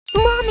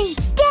Mommy,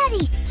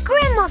 Daddy,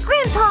 Grandma,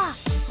 Grandpa,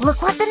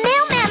 look what the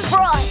mailman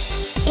brought.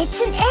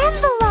 It's an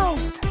envelope.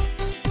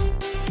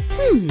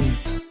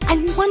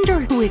 I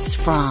wonder who it's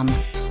from.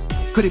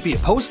 Could it be a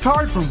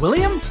postcard from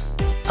William?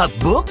 A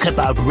book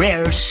about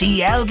rare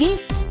sea algae?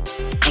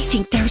 I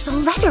think there's a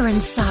letter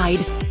inside.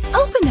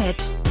 Open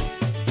it.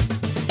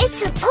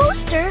 It's a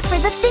poster for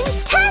the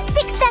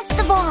Fantastic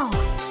Festival.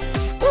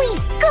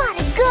 We've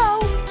gotta go.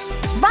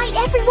 Right,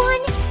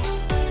 everyone?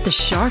 The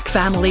shark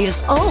family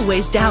is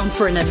always down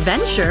for an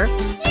adventure.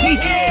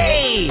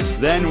 Yay!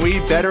 Then we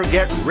better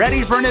get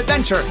ready for an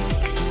adventure.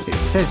 It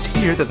says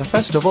here that the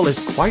festival is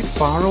quite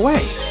far away.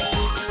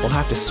 We'll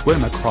have to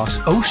swim across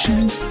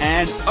oceans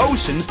and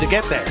oceans to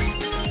get there.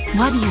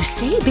 What do you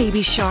say,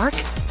 baby shark?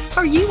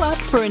 Are you up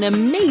for an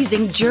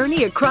amazing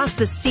journey across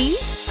the sea?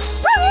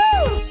 Woo!